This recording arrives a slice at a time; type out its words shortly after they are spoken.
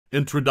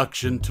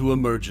Introduction to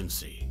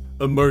Emergency.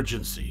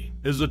 Emergency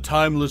is a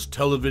timeless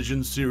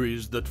television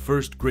series that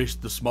first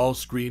graced the small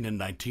screen in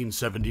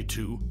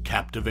 1972,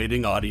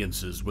 captivating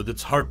audiences with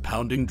its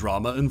heart-pounding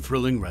drama and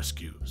thrilling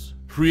rescues.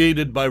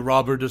 Created by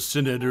Robert A.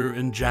 Sinider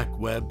and Jack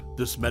Webb,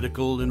 this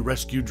medical and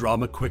rescue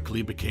drama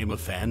quickly became a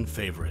fan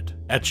favorite,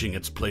 etching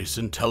its place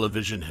in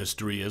television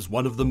history as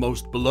one of the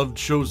most beloved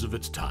shows of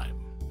its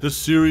time. The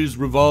series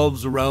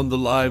revolves around the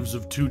lives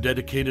of two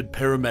dedicated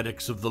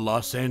paramedics of the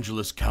Los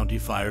Angeles County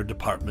Fire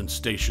Department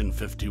Station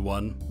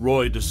 51,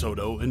 Roy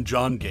DeSoto and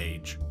John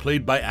Gage,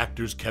 played by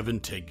actors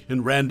Kevin Tighe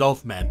and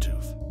Randolph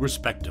Mantooth,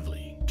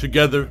 respectively.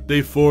 Together,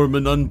 they form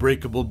an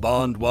unbreakable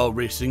bond while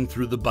racing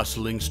through the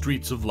bustling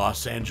streets of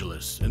Los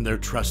Angeles in their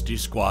trusty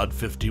Squad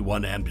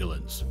 51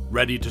 ambulance,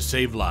 ready to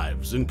save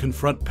lives and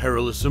confront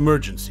perilous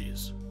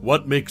emergencies.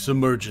 What makes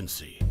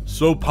Emergency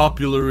so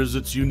popular is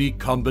its unique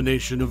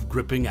combination of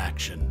gripping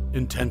action,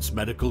 intense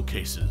medical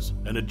cases,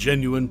 and a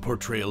genuine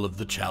portrayal of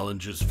the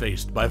challenges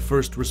faced by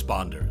first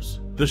responders.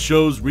 The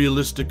show's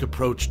realistic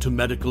approach to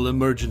medical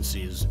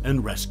emergencies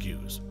and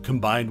rescues,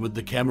 combined with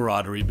the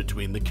camaraderie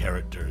between the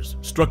characters,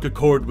 struck a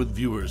chord with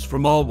viewers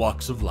from all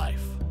walks of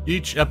life.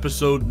 Each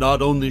episode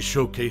not only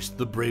showcased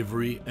the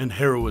bravery and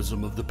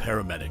heroism of the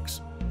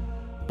paramedics,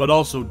 but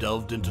also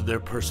delved into their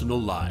personal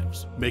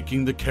lives,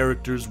 making the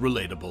characters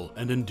relatable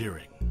and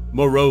endearing.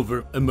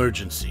 Moreover,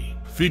 Emergency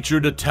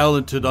featured a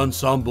talented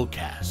ensemble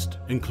cast,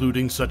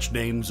 including such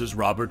names as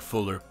Robert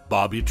Fuller,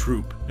 Bobby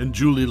Troup, and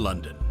Julie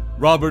London.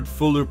 Robert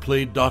Fuller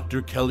played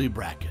Dr. Kelly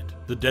Brackett,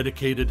 the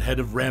dedicated head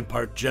of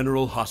Rampart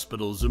General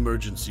Hospital's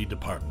emergency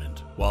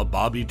department, while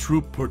Bobby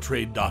Troup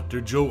portrayed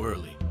Dr. Joe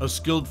Early, a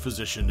skilled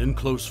physician and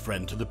close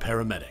friend to the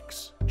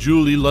paramedics.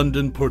 Julie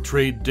London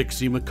portrayed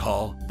Dixie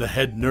McCall, the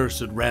head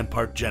nurse at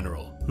Rampart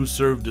General, who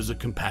served as a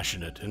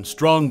compassionate and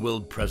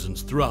strong-willed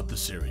presence throughout the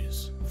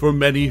series. For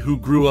many who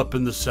grew up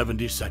in the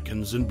 70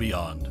 seconds and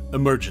beyond,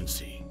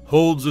 Emergency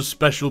holds a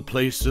special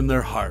place in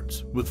their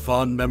hearts, with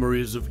fond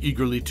memories of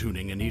eagerly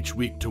tuning in each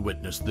week to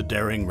witness the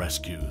daring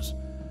rescues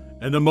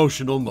and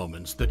emotional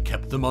moments that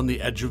kept them on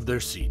the edge of their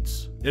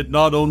seats. It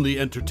not only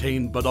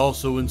entertained but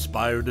also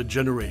inspired a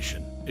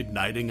generation,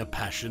 igniting a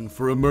passion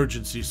for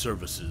emergency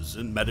services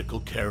and medical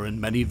care in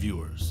many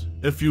viewers.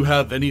 If you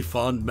have any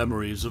fond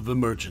memories of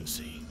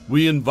Emergency,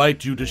 we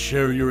invite you to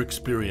share your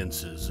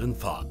experiences and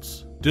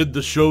thoughts. Did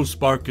the show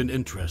spark an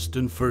interest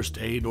in first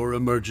aid or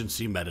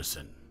emergency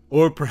medicine?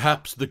 Or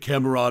perhaps the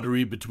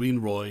camaraderie between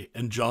Roy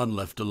and John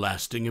left a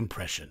lasting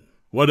impression?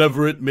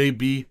 Whatever it may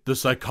be,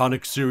 this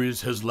iconic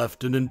series has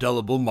left an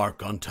indelible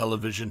mark on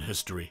television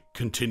history,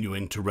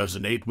 continuing to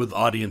resonate with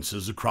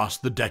audiences across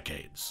the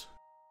decades.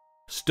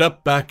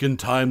 Step back in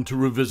time to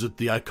revisit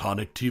the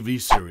iconic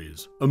TV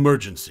series,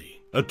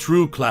 Emergency, a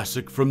true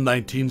classic from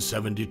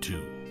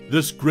 1972.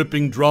 This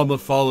gripping drama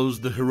follows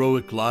the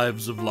heroic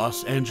lives of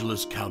Los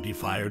Angeles County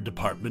Fire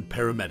Department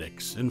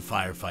paramedics and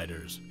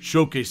firefighters,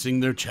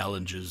 showcasing their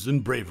challenges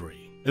and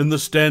bravery. In the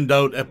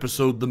standout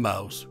episode The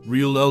Mouse,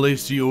 real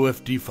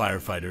LACOFD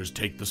firefighters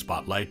take the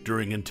spotlight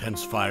during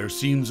intense fire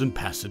scenes in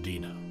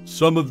Pasadena.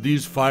 Some of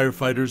these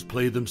firefighters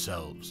play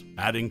themselves,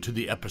 adding to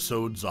the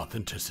episode's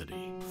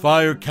authenticity.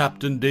 Fire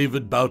Captain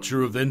David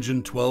Boucher of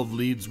Engine 12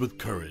 leads with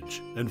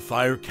courage, and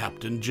Fire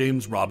Captain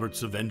James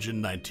Roberts of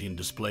Engine 19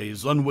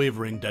 displays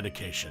unwavering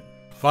dedication.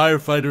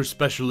 Firefighter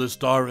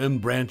Specialist R.M.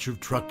 Branch of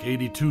Truck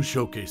 82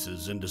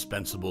 showcases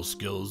indispensable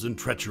skills in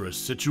treacherous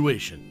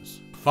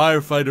situations.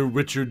 Firefighter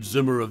Richard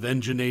Zimmer of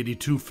Engine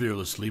 82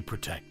 fearlessly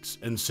protects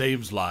and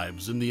saves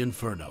lives in the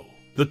inferno.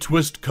 The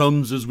twist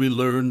comes as we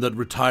learn that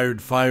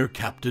retired Fire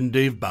Captain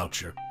Dave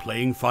Boucher,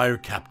 playing Fire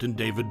Captain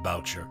David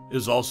Boucher,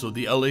 is also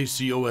the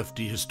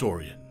LACOFD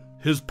historian.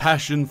 His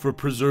passion for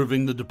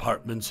preserving the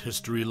department's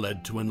history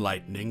led to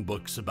enlightening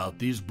books about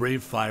these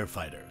brave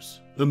firefighters.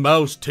 The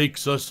Mouse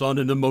takes us on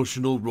an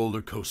emotional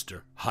roller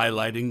coaster,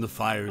 highlighting the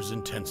fire's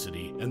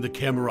intensity and the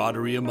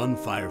camaraderie among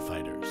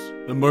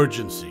firefighters.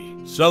 Emergency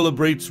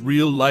celebrates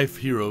real-life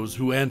heroes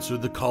who answer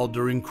the call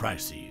during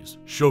crises,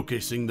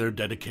 showcasing their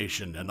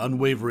dedication and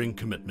unwavering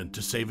commitment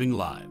to saving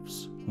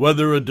lives.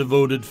 Whether a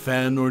devoted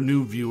fan or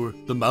new viewer,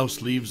 The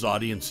Mouse leaves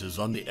audiences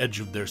on the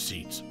edge of their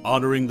seats,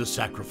 honoring the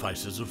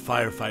sacrifices of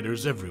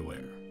firefighters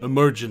everywhere.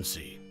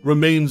 Emergency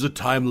remains a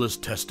timeless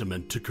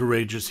testament to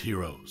courageous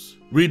heroes.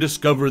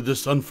 Rediscover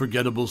this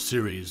unforgettable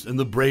series and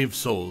the brave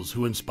souls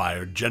who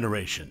inspired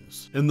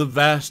generations. In the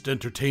vast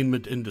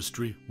entertainment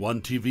industry,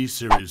 one TV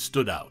series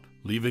stood out,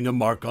 leaving a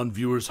mark on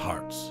viewers'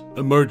 hearts.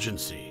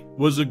 Emergency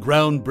was a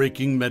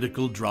groundbreaking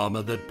medical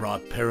drama that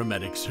brought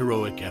paramedics'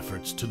 heroic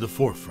efforts to the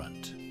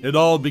forefront. It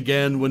all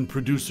began when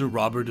producer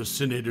Robert A.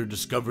 Sinider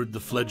discovered the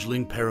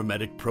fledgling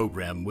paramedic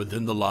program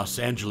within the Los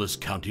Angeles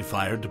County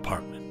Fire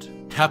Department.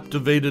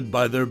 Captivated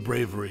by their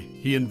bravery,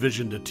 he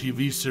envisioned a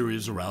TV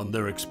series around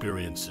their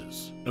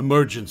experiences.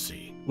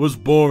 Emergency was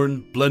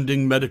born,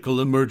 blending medical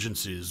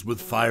emergencies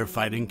with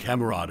firefighting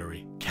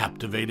camaraderie,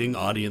 captivating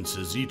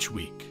audiences each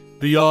week.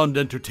 Beyond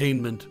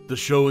entertainment, the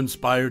show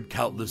inspired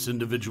countless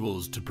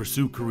individuals to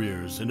pursue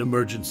careers in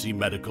emergency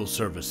medical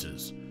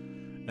services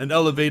and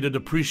elevated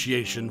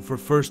appreciation for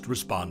first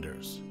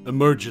responders.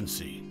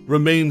 Emergency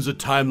remains a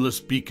timeless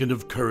beacon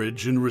of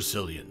courage and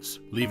resilience,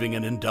 leaving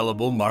an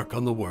indelible mark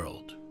on the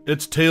world.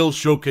 Its tale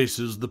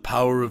showcases the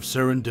power of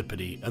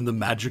serendipity and the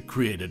magic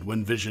created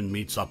when vision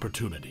meets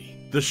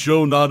opportunity. The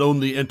show not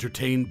only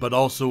entertained but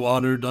also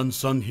honored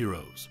unsung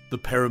heroes, the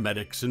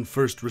paramedics and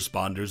first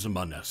responders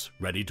among us,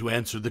 ready to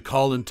answer the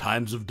call in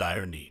times of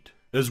dire need.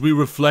 As we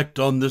reflect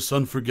on this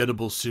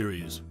unforgettable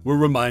series, we're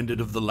reminded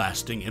of the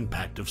lasting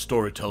impact of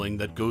storytelling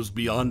that goes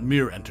beyond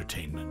mere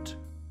entertainment.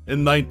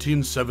 In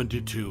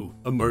 1972,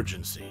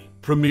 Emergency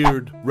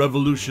premiered,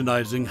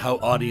 revolutionizing how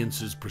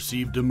audiences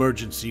perceived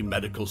emergency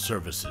medical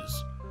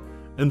services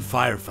and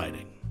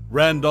firefighting.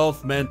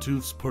 Randolph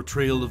Mantooth's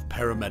portrayal of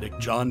paramedic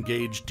John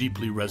Gage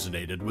deeply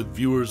resonated with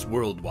viewers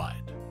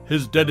worldwide.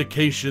 His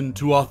dedication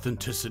to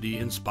authenticity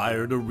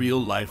inspired a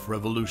real-life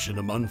revolution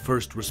among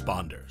first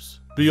responders.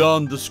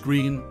 Beyond the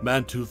screen,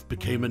 Mantooth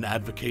became an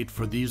advocate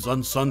for these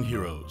unsung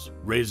heroes,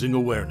 raising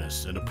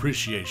awareness and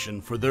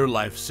appreciation for their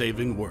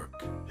life-saving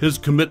work. His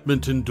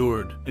commitment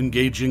endured,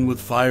 engaging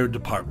with fire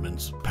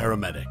departments,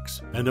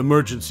 paramedics, and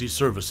emergency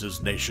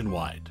services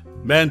nationwide.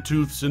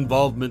 Mantooth's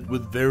involvement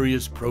with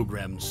various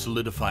programs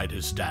solidified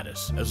his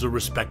status as a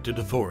respected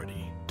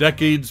authority.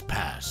 Decades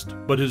passed,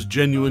 but his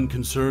genuine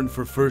concern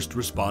for first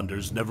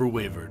responders never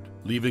wavered,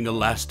 leaving a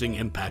lasting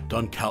impact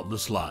on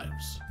countless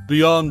lives.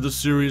 Beyond the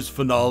series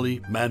finale,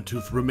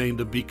 Mantooth remained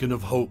a beacon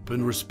of hope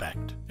and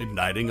respect,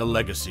 igniting a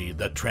legacy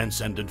that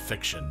transcended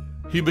fiction.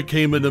 He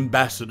became an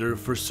ambassador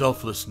for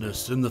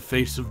selflessness in the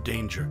face of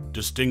danger,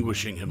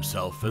 distinguishing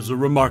himself as a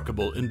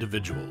remarkable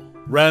individual.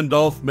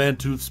 Randolph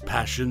Mantooth's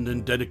passion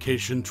and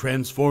dedication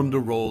transformed a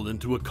role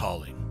into a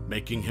calling,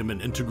 making him an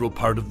integral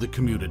part of the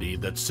community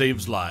that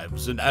saves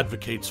lives and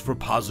advocates for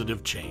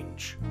positive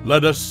change.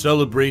 Let us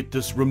celebrate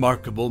this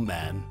remarkable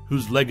man,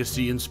 whose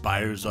legacy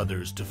inspires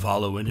others to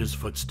follow in his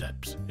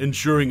footsteps,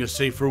 ensuring a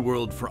safer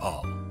world for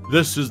all.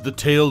 This is the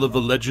tale of a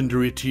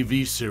legendary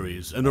TV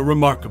series and a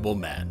remarkable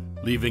man,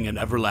 leaving an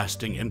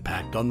everlasting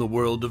impact on the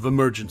world of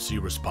emergency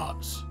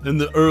response. In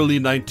the early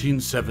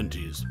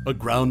 1970s, a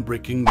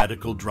groundbreaking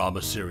medical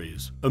drama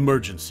series,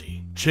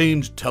 Emergency,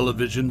 changed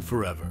television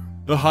forever.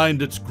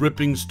 Behind its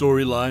gripping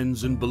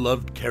storylines and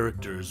beloved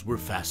characters were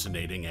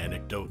fascinating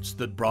anecdotes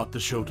that brought the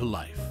show to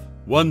life.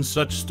 One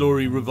such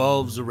story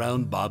revolves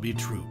around Bobby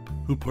Troup,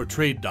 who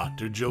portrayed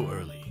Dr. Joe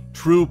Early.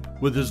 Troup,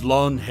 with his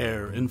long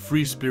hair and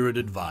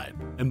free-spirited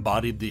vibe,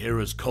 embodied the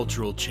era's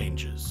cultural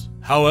changes.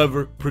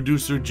 However,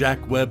 producer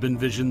Jack Webb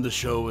envisioned the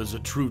show as a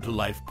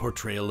true-to-life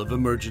portrayal of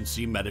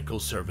emergency medical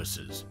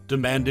services,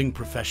 demanding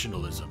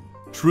professionalism.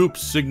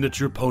 Troup's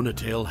signature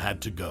ponytail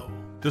had to go.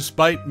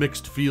 Despite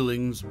mixed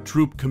feelings,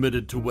 Troup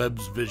committed to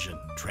Webb's vision,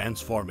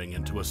 transforming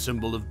into a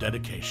symbol of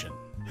dedication.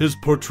 His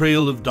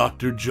portrayal of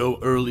Dr. Joe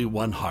Early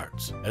won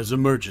hearts, as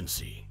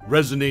Emergency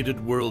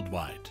resonated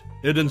worldwide.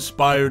 It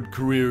inspired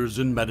careers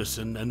in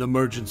medicine and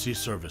emergency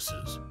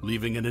services,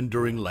 leaving an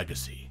enduring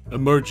legacy.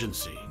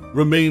 Emergency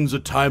remains a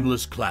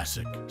timeless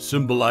classic,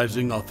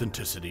 symbolizing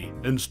authenticity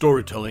and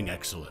storytelling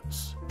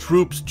excellence.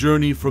 Troup's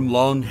journey from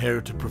long hair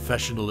to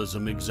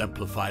professionalism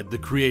exemplified the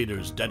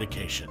creator's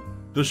dedication.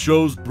 The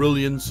show's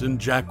brilliance and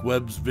Jack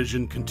Webb's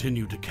vision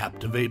continue to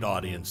captivate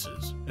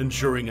audiences,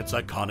 ensuring its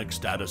iconic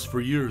status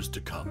for years to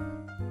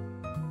come.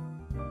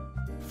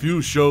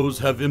 Few shows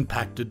have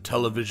impacted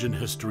television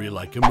history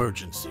like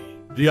Emergency,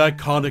 the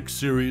iconic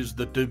series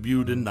that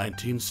debuted in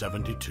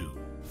 1972.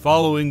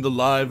 Following the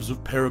lives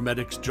of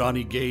paramedics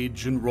Johnny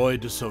Gage and Roy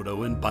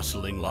DeSoto in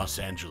bustling Los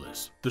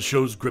Angeles, the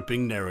show's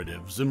gripping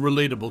narratives and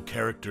relatable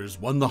characters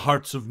won the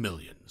hearts of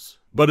millions.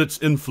 But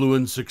its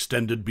influence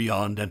extended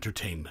beyond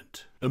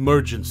entertainment.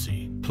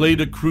 Emergency played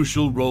a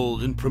crucial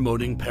role in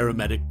promoting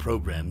paramedic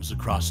programs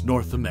across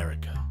North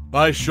America.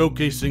 By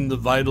showcasing the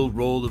vital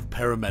role of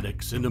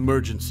paramedics in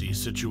emergency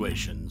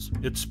situations,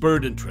 it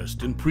spurred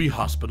interest in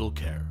pre-hospital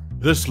care.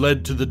 This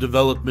led to the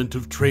development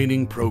of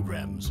training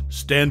programs,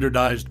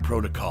 standardized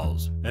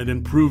protocols, and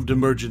improved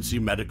emergency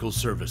medical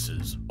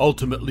services,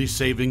 ultimately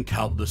saving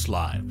countless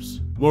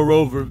lives.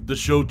 Moreover, the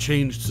show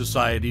changed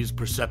society's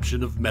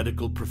perception of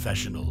medical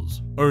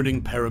professionals,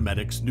 earning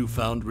paramedics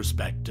newfound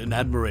respect and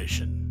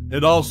admiration.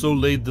 It also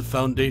laid the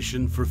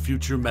foundation for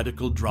future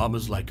medical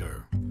dramas like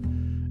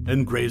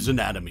and Grey's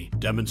Anatomy,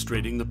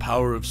 demonstrating the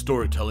power of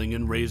storytelling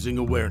and raising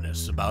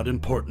awareness about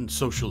important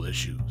social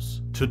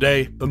issues.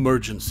 Today,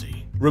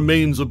 Emergency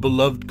remains a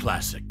beloved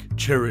classic,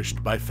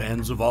 cherished by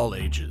fans of all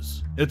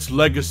ages. Its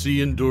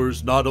legacy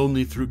endures not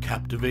only through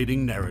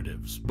captivating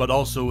narratives, but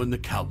also in the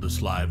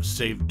countless lives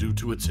saved due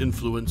to its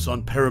influence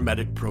on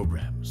paramedic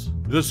programs.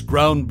 This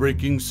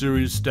groundbreaking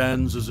series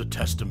stands as a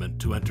testament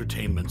to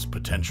entertainment's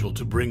potential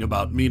to bring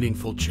about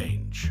meaningful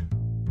change.